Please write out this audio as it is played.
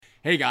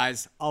Hey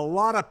guys, a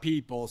lot of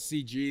people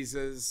see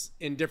Jesus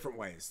in different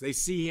ways. They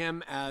see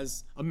him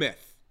as a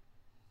myth,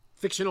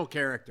 fictional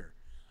character,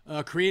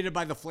 created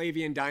by the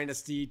Flavian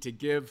dynasty to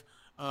give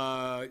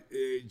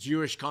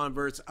Jewish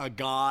converts a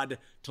god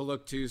to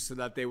look to so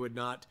that they would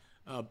not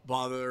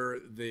bother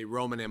the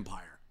Roman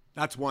Empire.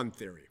 That's one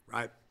theory,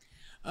 right?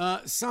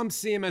 Some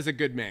see him as a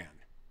good man.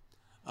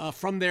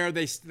 From there,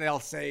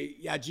 they'll say,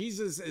 yeah,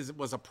 Jesus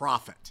was a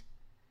prophet,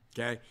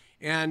 okay?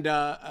 And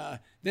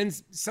then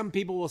some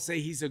people will say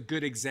he's a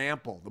good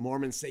example. The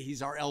Mormons say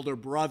he's our elder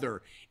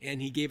brother,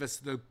 and he gave us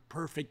the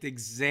perfect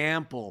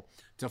example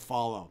to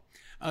follow.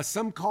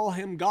 Some call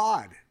him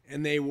God,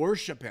 and they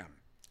worship him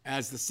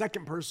as the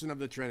second person of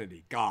the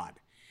Trinity, God.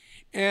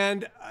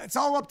 And it's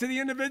all up to the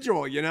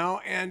individual, you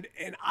know? And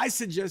I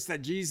suggest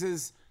that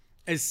Jesus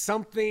is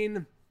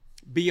something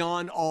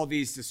beyond all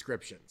these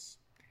descriptions,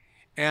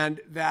 and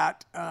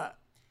that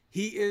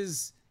he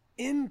is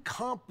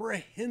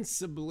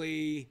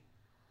incomprehensibly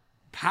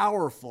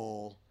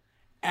powerful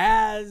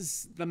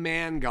as the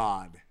man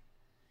God,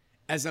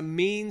 as a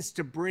means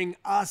to bring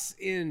us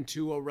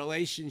into a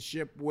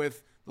relationship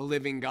with the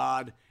living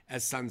God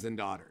as sons and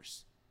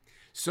daughters.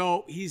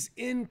 So he's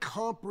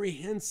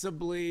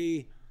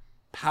incomprehensibly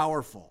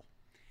powerful.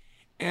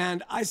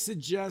 And I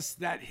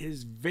suggest that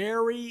his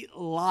very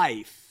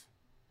life,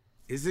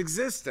 his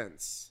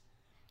existence,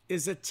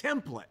 is a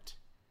template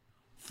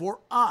for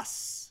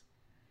us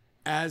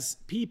as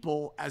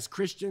people, as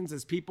Christians,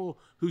 as people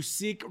who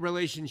seek a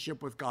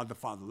relationship with God the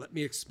Father. Let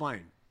me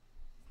explain.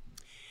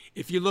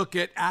 If you look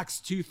at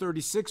Acts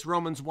 2:36,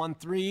 Romans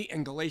 1:3,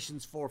 and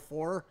Galatians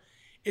 4:4,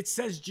 it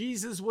says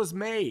Jesus was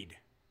made.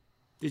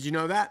 Did you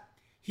know that?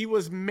 He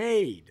was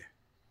made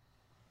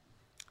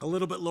a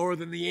little bit lower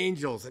than the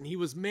angels, and he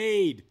was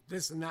made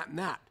this and that and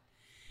that.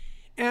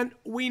 And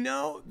we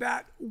know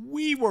that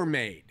we were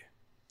made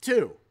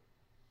too.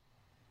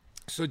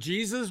 So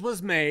Jesus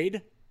was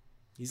made.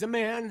 He's a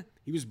man.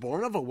 He was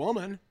born of a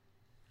woman,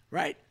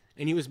 right?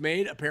 And he was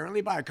made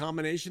apparently by a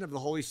combination of the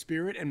Holy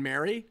Spirit and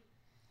Mary.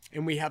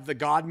 And we have the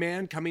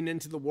God-man coming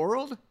into the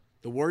world,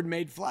 the Word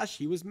made flesh.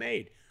 He was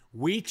made.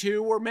 We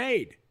too were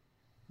made,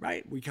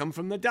 right? We come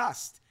from the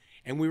dust.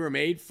 And we were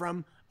made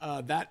from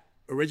that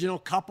original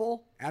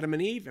couple, Adam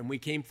and Eve, and we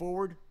came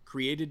forward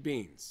created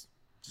beings,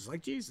 just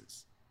like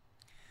Jesus.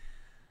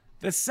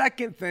 The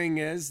second thing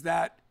is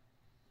that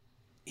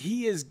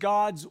he is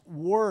God's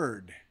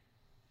Word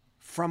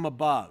from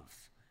above.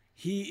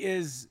 He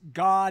is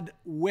God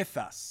with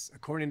us,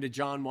 according to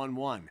John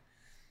 1:1.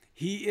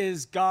 He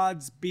is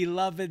God's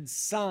beloved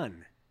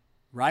Son,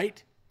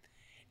 right?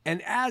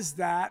 And as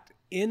that,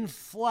 in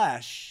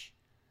flesh,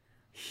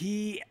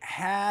 he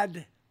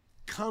had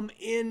come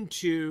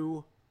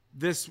into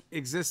this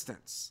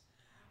existence.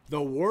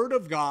 The Word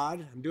of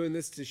God, I'm doing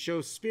this to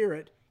show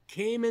spirit,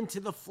 came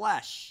into the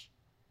flesh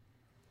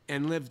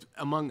and lived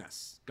among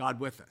us, God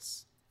with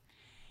us.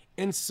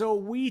 And so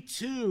we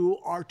too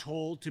are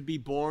told to be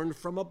born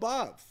from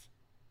above.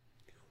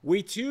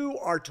 We too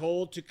are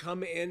told to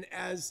come in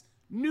as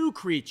new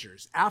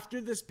creatures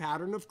after this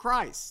pattern of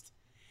Christ.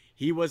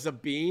 He was a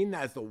being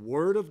as the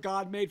Word of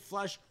God made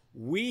flesh.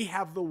 We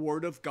have the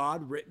Word of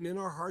God written in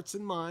our hearts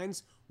and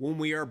minds when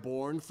we are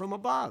born from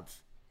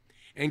above.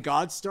 And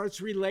God starts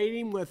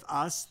relating with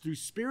us through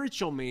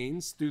spiritual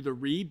means, through the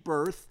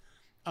rebirth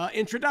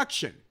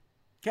introduction.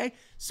 Okay,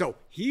 so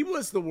he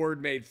was the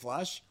Word made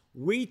flesh.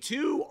 We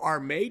too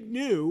are made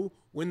new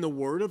when the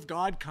Word of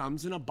God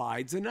comes and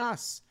abides in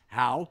us.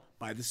 How?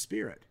 By the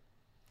Spirit.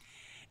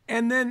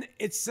 And then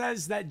it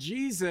says that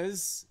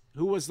Jesus,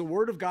 who was the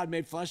Word of God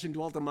made flesh and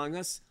dwelt among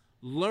us,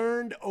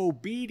 learned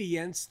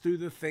obedience through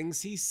the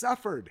things he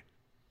suffered.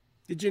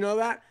 Did you know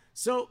that?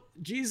 So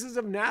Jesus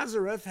of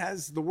Nazareth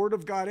has the Word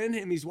of God in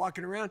him. He's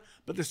walking around,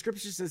 but the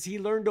scripture says he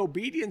learned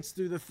obedience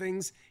through the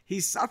things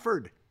he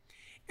suffered.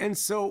 And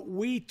so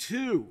we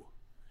too,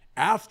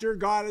 after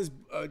God has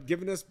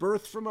given us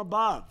birth from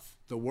above,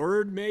 the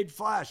Word made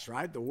flesh,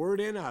 right? The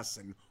Word in us,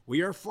 and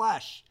we are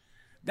flesh,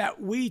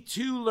 that we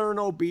too learn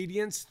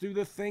obedience through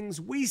the things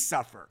we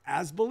suffer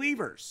as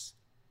believers.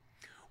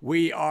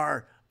 We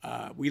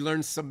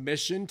learn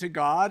submission to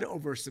God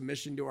over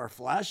submission to our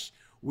flesh.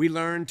 We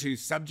learn to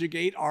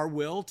subjugate our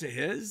will to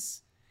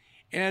his.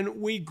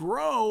 And we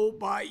grow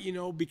by,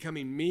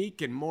 becoming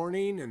meek and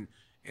mourning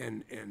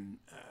and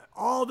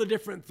all the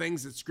different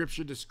things that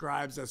Scripture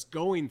describes us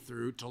going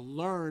through to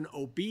learn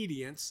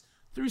obedience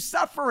through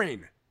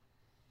suffering.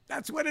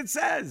 That's what it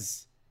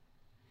says.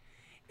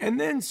 And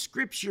then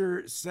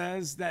Scripture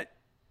says that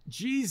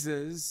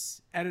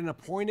Jesus, at an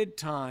appointed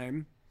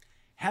time,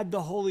 had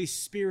the Holy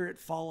Spirit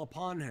fall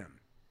upon him.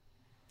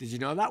 Did you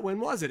know that?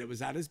 When was it? It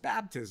was at his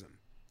baptism.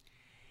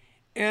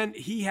 And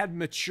he had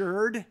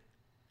matured.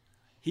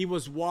 He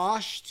was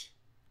washed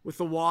with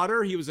the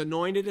water. He was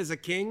anointed as a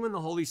king when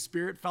the Holy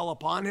Spirit fell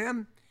upon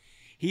him.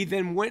 He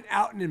then went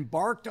out and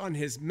embarked on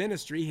his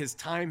ministry. His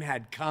time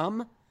had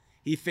come.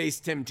 He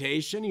faced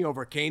temptation. He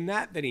overcame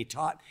that. Then he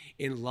taught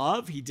in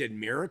love. He did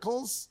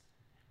miracles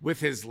with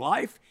his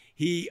life.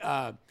 He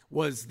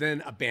was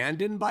then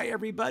abandoned by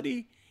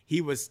everybody. He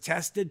was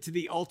tested to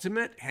the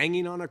ultimate,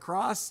 hanging on a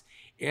cross,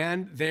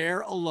 and there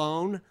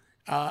alone,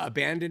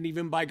 abandoned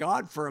even by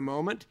God for a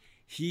moment,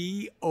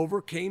 he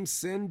overcame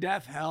sin,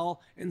 death,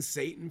 hell, and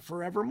Satan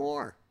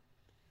forevermore.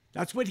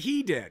 That's what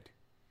he did.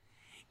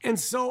 And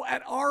so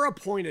at our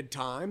appointed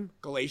time,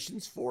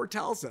 Galatians 4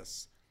 tells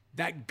us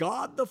that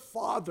God the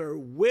Father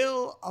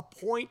will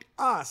appoint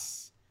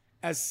us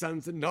as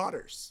sons and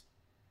daughters.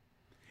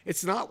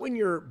 It's not when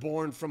you're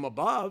born from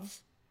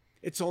above.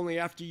 It's only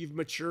after you've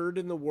matured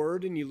in the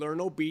word and you learn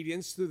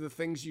obedience through the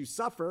things you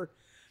suffer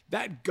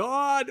that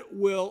God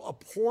will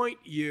appoint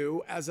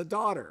you as a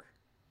daughter,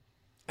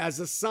 as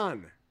a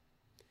son.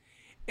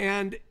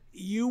 And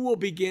you will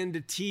begin to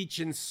teach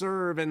and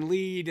serve and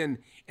lead and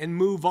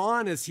move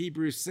on, as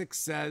Hebrews 6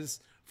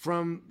 says,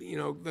 from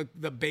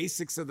the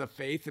basics of the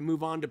faith and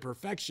move on to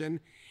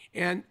perfection.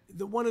 And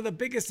one of the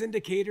biggest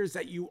indicators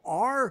that you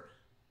are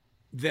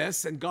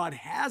this and God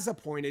has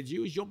appointed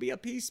you is you'll be a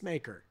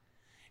peacemaker,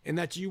 and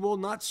that you will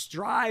not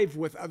strive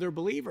with other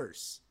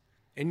believers,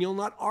 and you'll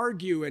not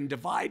argue and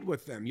divide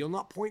with them. You'll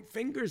not point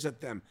fingers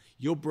at them.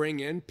 You'll bring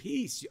in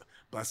peace.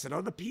 Blessed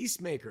are the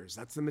peacemakers.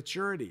 That's the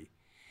maturity.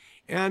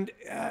 And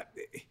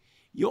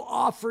you'll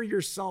offer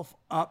yourself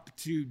up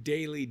to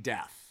daily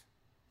death.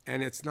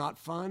 And it's not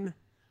fun,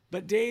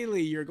 but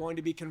daily you're going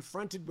to be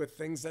confronted with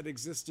things that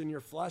exist in your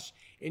flesh,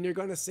 and you're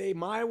going to say,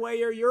 my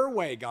way or your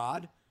way,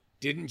 God.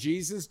 Didn't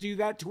Jesus do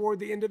that toward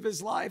the end of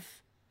his life?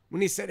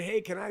 When he said,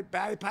 hey, can I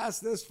bypass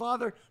this,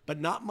 Father? But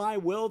not my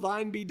will,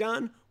 thine be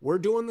done. We're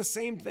doing the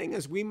same thing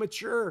as we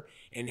mature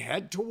and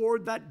head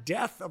toward that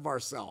death of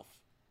ourself.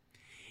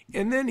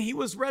 And then he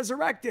was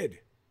resurrected.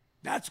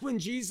 That's when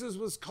Jesus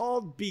was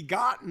called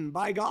begotten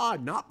by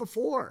God, not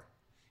before.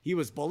 He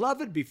was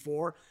beloved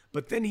before,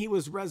 but then he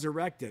was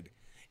resurrected.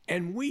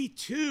 And we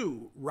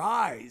too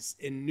rise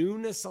in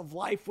newness of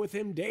life with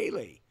him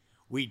daily.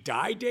 We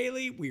die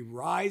daily, we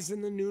rise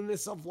in the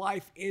newness of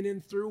life in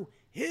and through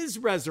his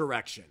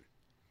resurrection.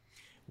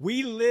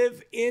 We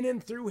live in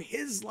and through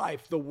his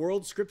life. The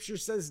world, scripture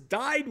says,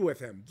 died with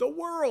him, the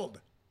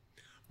world.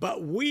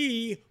 But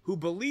we who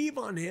believe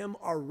on him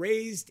are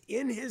raised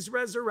in his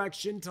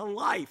resurrection to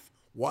life.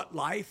 What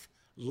life?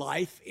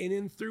 Life in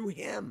and through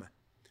him.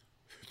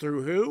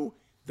 Through who?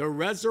 The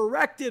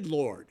resurrected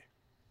Lord.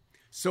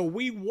 So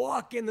we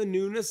walk in the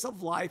newness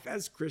of life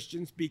as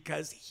Christians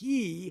because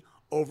he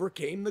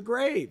overcame the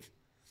grave.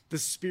 The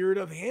spirit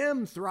of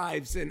him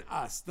thrives in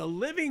us, the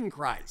living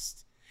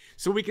Christ.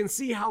 So we can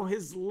see how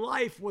his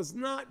life was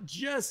not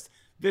just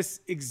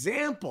this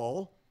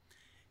example.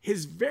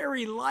 His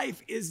very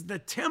life is the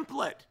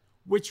template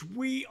which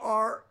we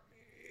are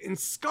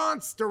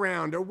ensconced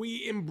around, or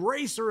we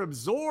embrace or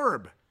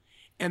absorb.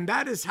 And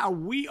that is how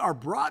we are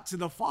brought to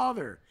the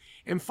Father.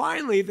 And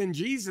finally, then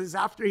Jesus,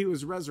 after he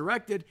was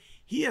resurrected,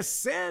 he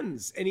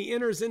ascends and he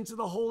enters into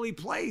the holy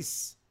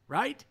place,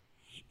 right?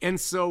 And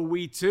so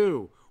we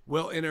too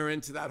will enter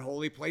into that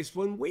holy place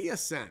when we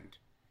ascend.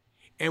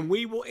 And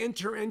we will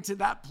enter into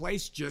that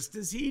place just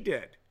as he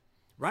did,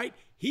 right?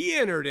 He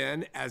entered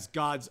in as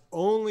God's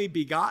only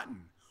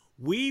begotten.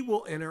 We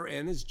will enter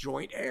in as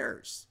joint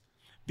heirs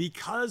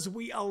because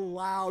we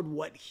allowed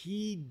what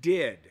he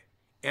did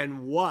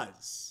and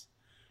was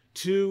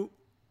to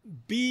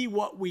be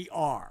what we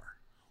are.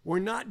 We're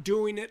not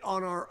doing it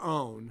on our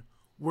own.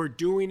 We're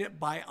doing it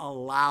by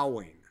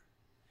allowing.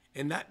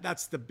 And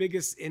that's the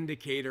biggest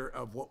indicator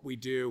of what we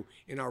do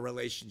in our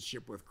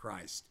relationship with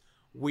Christ.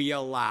 We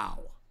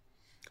allow.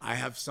 I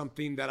have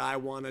something that I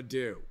want to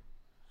do.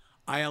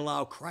 I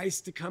allow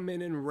Christ to come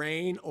in and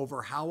reign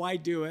over how I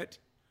do it,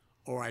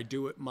 or I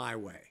do it my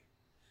way.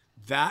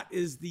 That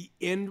is the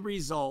end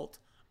result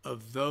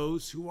of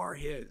those who are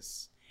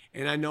his.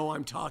 And I know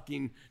I'm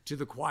talking to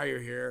the choir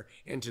here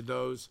and to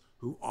those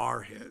who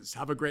are his.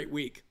 Have a great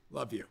week.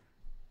 Love you.